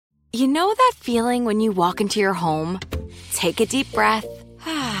You know that feeling when you walk into your home, take a deep breath,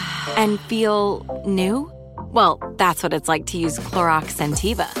 and feel new? Well, that's what it's like to use Clorox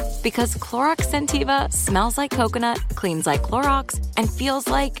Scentiva. Because Clorox Scentiva smells like coconut, cleans like Clorox, and feels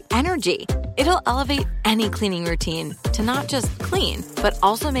like energy. It'll elevate any cleaning routine to not just clean, but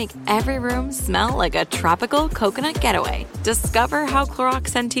also make every room smell like a tropical coconut getaway. Discover how Clorox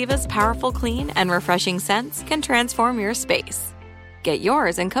Scentiva's powerful clean and refreshing scents can transform your space. Get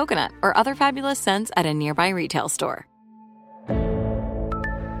yours in coconut or other fabulous scents at a nearby retail store.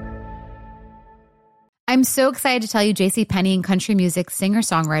 I'm so excited to tell you JCPenney and country music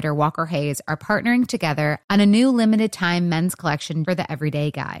singer-songwriter Walker Hayes are partnering together on a new limited-time men's collection for the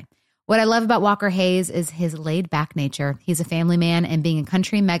everyday guy. What I love about Walker Hayes is his laid-back nature. He's a family man, and being a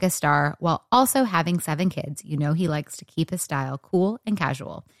country megastar while also having 7 kids, you know he likes to keep his style cool and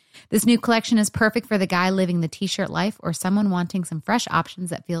casual. This new collection is perfect for the guy living the t-shirt life or someone wanting some fresh options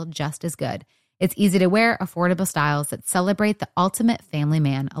that feel just as good. It's easy to wear, affordable styles that celebrate the ultimate family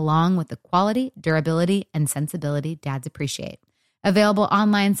man, along with the quality, durability, and sensibility dads appreciate. Available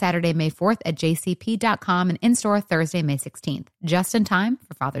online Saturday, May 4th at jcp.com and in-store Thursday, May 16th. Just in time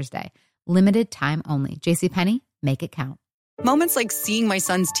for Father's Day. Limited time only. JCPenney, make it count. Moments like seeing my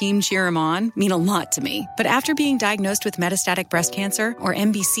son's team cheer him on mean a lot to me. But after being diagnosed with metastatic breast cancer, or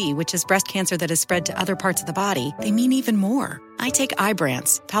MBC, which is breast cancer that has spread to other parts of the body, they mean even more. I take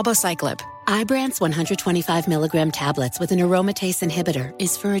Ibrance, palbociclib. Ibrance 125 milligram tablets with an aromatase inhibitor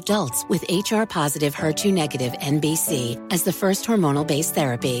is for adults with HR-positive, HER2-negative MBC as the first hormonal-based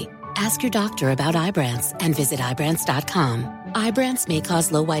therapy. Ask your doctor about Ibrance and visit Ibrance.com. Ibrance may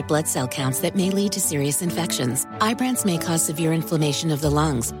cause low white blood cell counts that may lead to serious infections. Ibrance may cause severe inflammation of the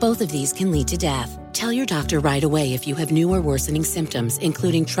lungs. Both of these can lead to death. Tell your doctor right away if you have new or worsening symptoms,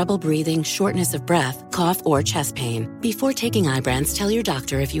 including trouble breathing, shortness of breath, cough, or chest pain. Before taking Ibrance, tell your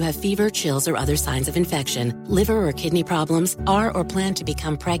doctor if you have fever, chills, or other signs of infection, liver or kidney problems, are or plan to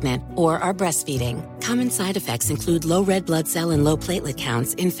become pregnant, or are breastfeeding. Common side effects include low red blood cell and low platelet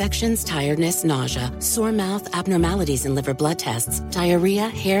counts, infections, tiredness, nausea, sore mouth, abnormalities in liver blood tests, diarrhea,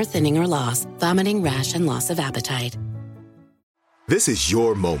 hair thinning or loss, vomiting, rash, and loss of appetite. This is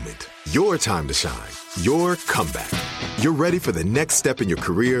your moment, your time to shine, your comeback. You're ready for the next step in your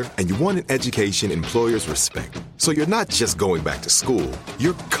career, and you want an education employers respect. So you're not just going back to school,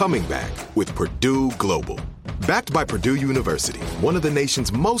 you're coming back with Purdue Global. Backed by Purdue University, one of the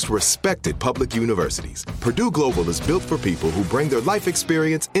nation's most respected public universities, Purdue Global is built for people who bring their life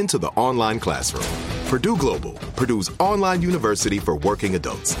experience into the online classroom. Purdue Global, Purdue's online university for working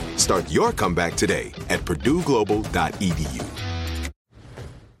adults. Start your comeback today at purdueglobal.edu.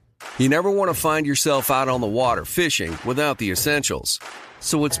 You never want to find yourself out on the water fishing without the essentials.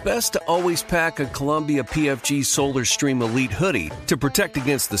 So it's best to always pack a Columbia PFG Solar Stream Elite hoodie to protect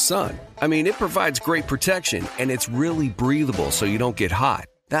against the sun. I mean, it provides great protection, and it's really breathable so you don't get hot.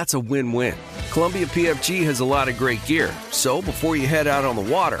 That's a win-win. Columbia PFG has a lot of great gear. So before you head out on the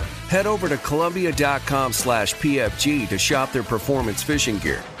water, head over to Columbia.com/PFG to shop their performance fishing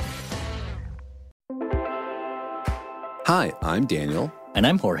gear. Hi, I'm Daniel. And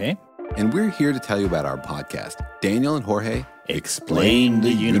I'm Jorge. And we're here to tell you about our podcast, Daniel and Jorge Explain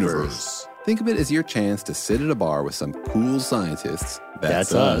the Universe. Think of it as your chance to sit at a bar with some cool scientists,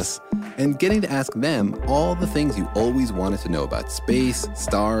 that's us, and getting to ask them all the things you always wanted to know about space,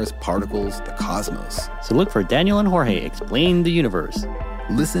 stars, particles, the cosmos. So look for Daniel and Jorge Explain the Universe.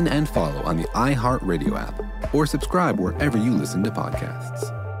 Listen and follow on the iHeartRadio app or subscribe wherever you listen to podcasts.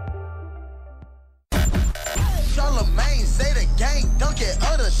 Charlamagne, say the gang, donkey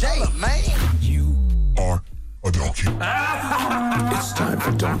of the day, man. You are a donkey. It's time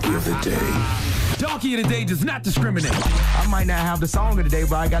for Donkey of the Day. Donkey of the Day does not discriminate. I might not have the song of the day,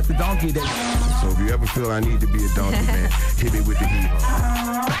 but I got the donkey of the day. So if you ever feel I need to be a donkey, man, hit me with the heat.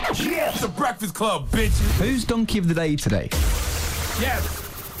 Yeah, it's the Breakfast Club, bitches. Who's Donkey of the Day today? Yes.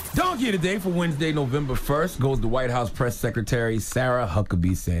 Donkey of the Day for Wednesday, November 1st goes to White House Press Secretary Sarah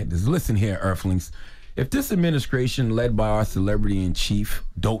Huckabee Sanders. Listen here, Earthlings. If this administration, led by our celebrity-in-chief,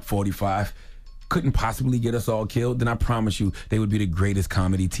 Dope 45, couldn't possibly get us all killed, then I promise you they would be the greatest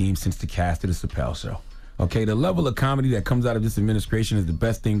comedy team since the cast of The Chappelle Show. Okay, the level of comedy that comes out of this administration is the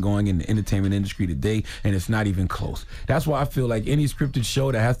best thing going in the entertainment industry today, and it's not even close. That's why I feel like any scripted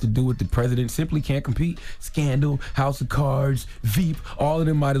show that has to do with the president simply can't compete. Scandal, House of Cards, Veep, all of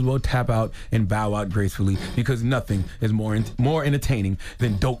them might as well tap out and bow out gracefully because nothing is more entertaining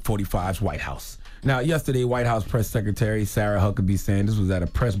than Dope 45's White House. Now, yesterday, White House Press Secretary Sarah Huckabee Sanders was at a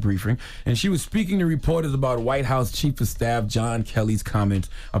press briefing, and she was speaking to reporters about White House Chief of Staff John Kelly's comments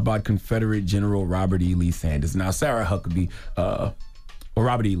about Confederate General Robert E. Lee Sanders. Now, Sarah Huckabee, or or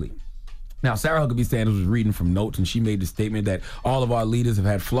Robert E. Lee. Now, Sarah Huckabee Sanders was reading from notes, and she made the statement that all of our leaders have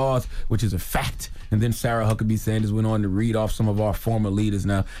had flaws, which is a fact. And then Sarah Huckabee Sanders went on to read off some of our former leaders.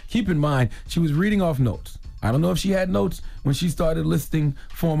 Now, keep in mind, she was reading off notes. I don't know if she had notes when she started listing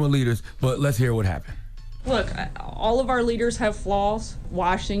former leaders, but let's hear what happened. Look, all of our leaders have flaws.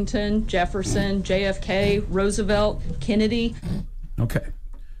 Washington, Jefferson, JFK, Roosevelt, Kennedy. Okay.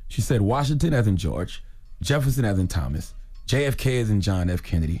 She said Washington as in George, Jefferson as in Thomas, JFK as in John F.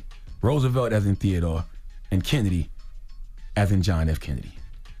 Kennedy, Roosevelt as in Theodore, and Kennedy as in John F. Kennedy.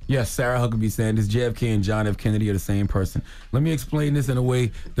 Yes, Sarah Huckabee Sanders, JFK and John F. Kennedy are the same person. Let me explain this in a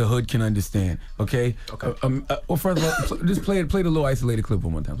way the hood can understand, okay? Okay. Well, first of all, just play the little isolated clip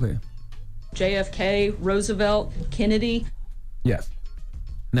one more time. Play it. JFK, Roosevelt, Kennedy. Yes.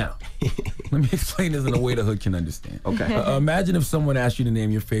 Now, let me explain this in a way the hood can understand. Okay. Imagine if someone asked you to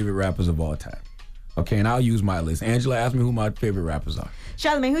name your favorite rappers of all time. Okay, and I'll use my list. Angela, ask me who my favorite rappers are.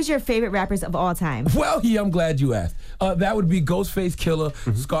 Charlamagne, who's your favorite rappers of all time? Well, I'm glad you asked. That would be Ghostface Killah,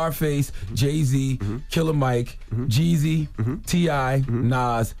 Scarface, Jay-Z, Killer Mike, Jeezy, T.I.,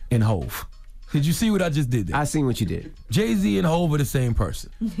 Nas, and Hove. Did you see what I just did there? I seen what you did. Jay-Z and Hove are the same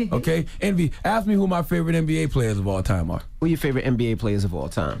person. Okay? Envy, ask me who my favorite NBA players of all time are. Who are your favorite NBA players of all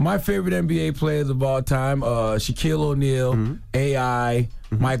time? My favorite NBA players of all time, Shaquille O'Neal, AI,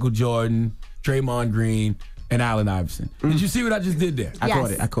 Michael Jordan, Draymond Green, and Allen Iverson. Did you see what I just did there?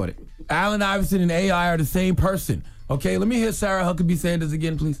 I caught it. Allen Iverson and AI are the same person. Okay, let me hear Sarah Huckabee Sanders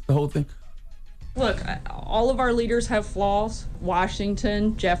again, please, the whole thing. Look, all of our leaders have flaws.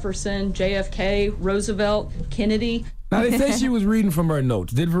 Washington, Jefferson, JFK, Roosevelt, Kennedy. Now, they say she was reading from her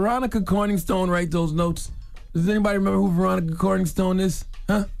notes. Did Veronica Corningstone write those notes? Does anybody remember who Veronica Corningstone is?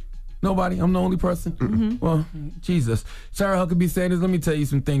 Huh? Nobody? I'm the only person? Well, Jesus. Sarah Huckabee Sanders, let me tell you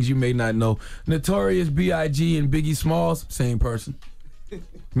some things you may not know. Notorious B.I.G. and Biggie Smalls, same person.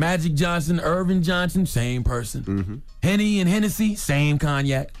 Magic Johnson, Irvin Johnson, same person. Henny and Hennessy, same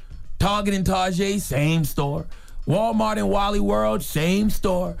cognac. Target and Tarjay, same store. Walmart and Wally World, same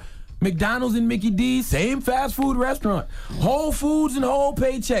store. McDonald's and Mickey D's, same fast food restaurant. Whole Foods and Whole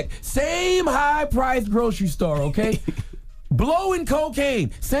Paycheck, same high-priced grocery store, okay? Blow and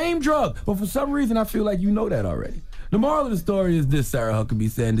cocaine, same drug. But for some reason, I feel like you know that already. The moral of the story is this, Sarah Huckabee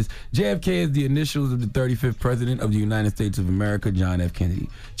Sanders. JFK is the initials of the 35th President of the United States of America, John F. Kennedy.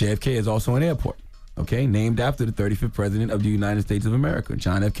 JFK is also an airport, okay, named after the 35th President of the United States of America,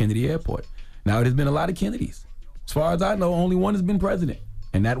 John F. Kennedy Airport. Now, it has been a lot of Kennedys. As far as I know, only one has been president,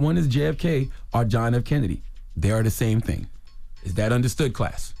 and that one is JFK or John F. Kennedy. They are the same thing. Is that understood,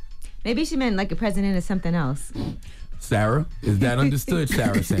 class? Maybe she meant like a president of something else. Sarah, is that understood,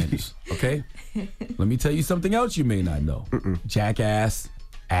 Sarah Sanders? Okay? Let me tell you something else you may not know. Jackass,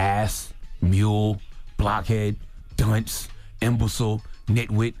 ass, mule, blockhead, dunce, imbecile,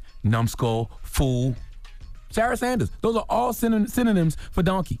 nitwit, numbskull, fool. Sarah Sanders. Those are all synonyms for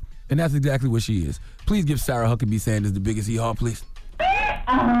donkey. And that's exactly what she is. Please give Sarah Huckabee Sanders the biggest hee-haw, please.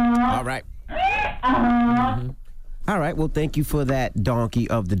 All right. All right, well, thank you for that donkey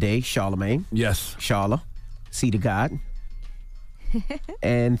of the day, Charlamagne. Yes. Charla, Seed of God,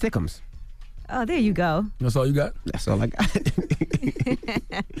 and Thickums. Oh, there you go. That's all you got? That's all I got.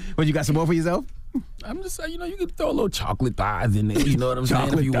 What, you got some more for yourself? I'm just saying, you can throw a little chocolate thighs in there, you know what I'm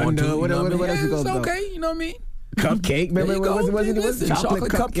saying, if you want to. What else you it's gonna okay, you know what I mean? Cupcake, remember? What was it?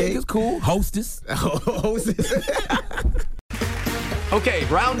 Chocolate cupcake is cool. Hostess. Hostess. Okay,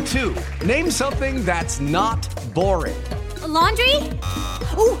 round two. Name something that's not boring. A laundry?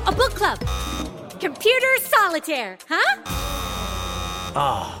 Ooh, a book club. Computer solitaire, huh?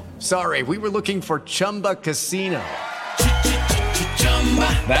 Ah, sorry, we were looking for Chumba Casino.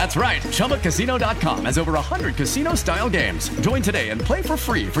 That's right, ChumbaCasino.com has over 100 casino-style games. Join today and play for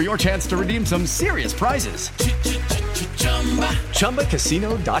free for your chance to redeem some serious prizes.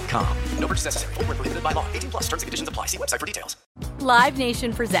 ChumbaCasino.com. No purchase necessary. Void where prohibited by law. 18+ terms and conditions apply. See website for details. Live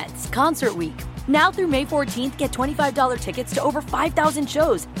Nation presents Concert Week. Now through May 14th, get $25 tickets to over 5,000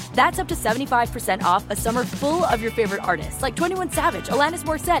 shows. That's up to 75% off a summer full of your favorite artists like 21 Savage, Alanis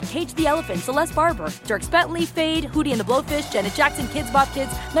Morissette, Cage the Elephant, Celeste Barber, Dierks Bentley, Fade, Hootie and the Blowfish, Janet Jackson, Kidz Bop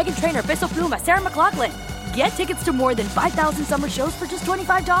Kids, Meghan Trainor, Peso Pluma, Sarah McLachlan. Get tickets to more than 5,000 summer shows for just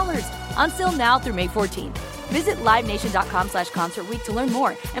 $25. Until now through May 14th. Visit LiveNation.com/Concert Week to learn more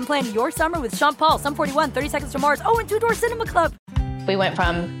and plan your summer with Sean Paul, Sum 41, 30 Seconds to Mars, and Two Door Cinema Club. We went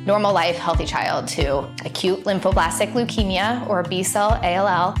from normal life, healthy child to acute lymphoblastic leukemia or B-cell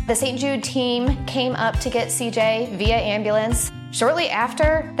ALL. The St. Jude team came up to get CJ via ambulance. Shortly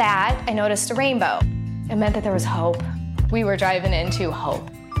after that, I noticed a rainbow. It meant that there was hope. We were driving into hope.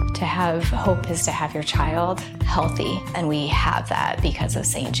 To have hope is to have your child healthy, and we have that because of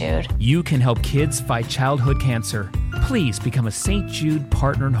St. Jude. You can help kids fight childhood cancer. Please become a St. Jude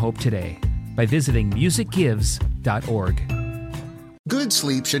Partner in Hope today by visiting musicgives.org. Good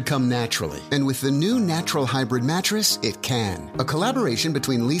sleep should come naturally, and with the new Natural Hybrid mattress, it can. A collaboration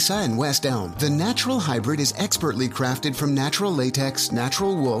between Lisa and West Elm, the Natural Hybrid is expertly crafted from natural latex,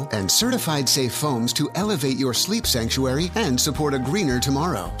 natural wool, and certified safe foams to elevate your sleep sanctuary and support a greener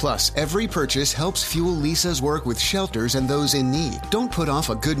tomorrow. Plus, every purchase helps fuel Lisa's work with shelters and those in need. Don't put off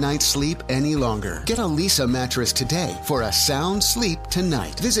a good night's sleep any longer. Get a Lisa mattress today for a sound sleep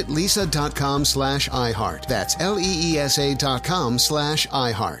tonight. Visit lisa.com/iHeart. That's LEESA.com/iHeart.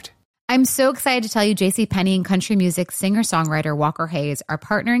 I'm so excited to tell you JCPenney and country music singer-songwriter Walker Hayes are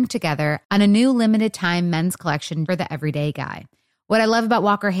partnering together on a new limited-time men's collection for the everyday guy. What I love about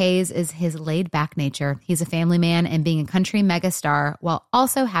Walker Hayes is his laid-back nature. He's a family man, and being a country megastar while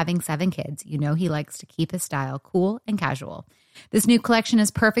also having 7 kids, you know he likes to keep his style cool and casual. This new collection is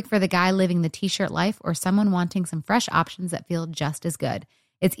perfect for the guy living the t-shirt life or someone wanting some fresh options that feel just as good.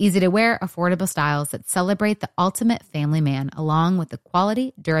 It's easy to wear, affordable styles that celebrate the ultimate family man, along with the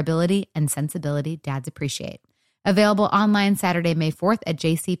quality, durability, and sensibility dads appreciate. Available online Saturday, May 4th at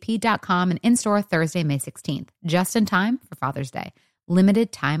jcp.com and in-store Thursday, May 16th, just in time for Father's Day.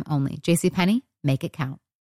 Limited time only. JCPenney, make it count.